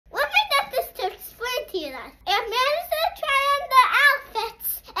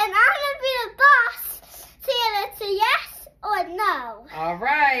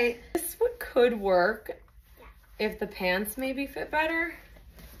could work if the pants maybe fit better.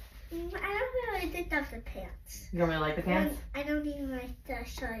 I don't really think of the pants. You don't really like the pants? I don't even like the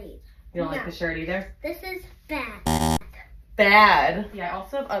shirt either. You don't like the shirt either? This is bad. Bad. Yeah, I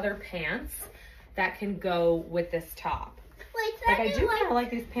also have other pants that can go with this top. Wait, Like, I do kind of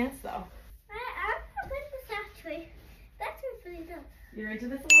like these pants, though. I'm gonna put this actually. That's really good. You're into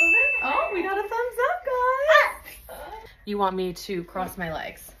this a little bit? Oh, we got a thumbs up, guys. You want me to cross my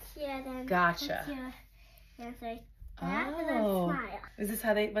legs? Yeah, then. Gotcha. Yeah, like that, and then Oh. smile. Is this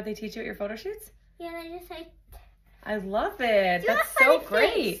what they teach you at your photo shoots? Yeah, they just like. I love it. Do That's a funny so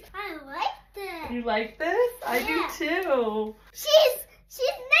great. face. I like this. You like this? I Yeah. do too. She's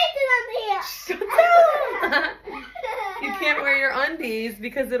naked Shut on down. here. You can't wear your undies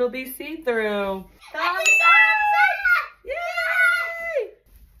because it'll be see-through. Yay!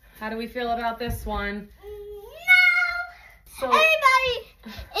 How do we feel about this one? No. So, Everybody,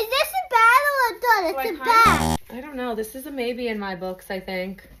 is this a bad or a good? It's a bad. I don't know. This is a maybe in my books, I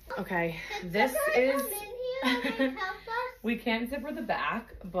think. Okay, this is... We can't zipper the back,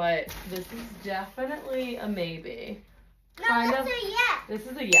 but this is definitely a maybe. No, Kind that's of. a yes. This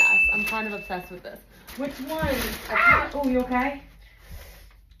is a yes. I'm kind of obsessed with this. Which one? Oh, you okay?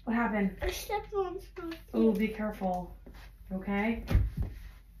 What happened? I stepped on something. Oh, be careful. Okay?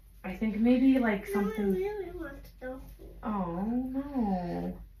 I think maybe like something. No, I really want to know. Oh,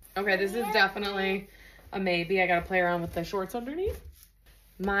 no. Okay, this is definitely a maybe. I gotta play around with the shorts underneath.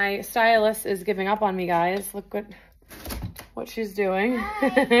 My stylist is giving up on me, guys. Look what she's doing.